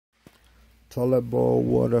Toilet bowl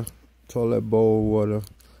water, toilet bowl water,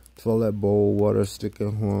 toilet bowl water, stick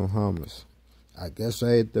and horn hummus. I guess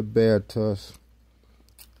I ate the bear tusk.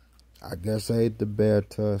 I guess I ate the bear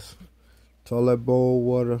tusk. Toilet bowl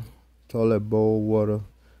water, toilet bowl water,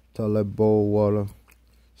 toilet bowl water,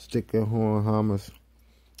 stick and horn hummus.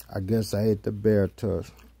 I guess I ate the bear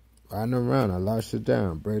tusk. Riding around, I lost it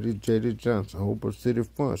down. Brady J.D. Johnson, Hooper City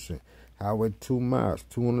Function. Highway 2 miles,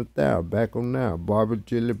 200,000, back on now. Barbara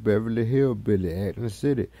Jilly, Beverly Hillbilly, Acton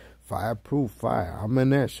City. Fireproof fire. I'm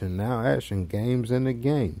in action, now action. Games in the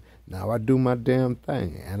game. Now I do my damn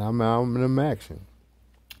thing, and I'm in action.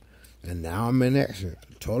 And now I'm in action.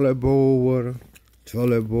 Toilet bowl water,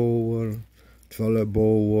 toilet bowl water, toilet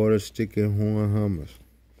bowl water, stick and horn hummus.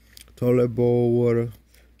 Toilet bowl water,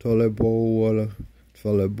 toilet bowl water,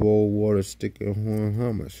 toilet bowl water, stick and horn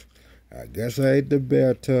hummus. I guess I ate the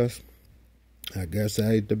bear tusk. I guess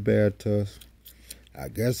I ate the bear tusk. I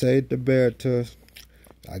guess I ate the bear tusk.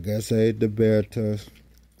 I guess I ate the bear tusk.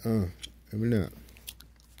 Let me know.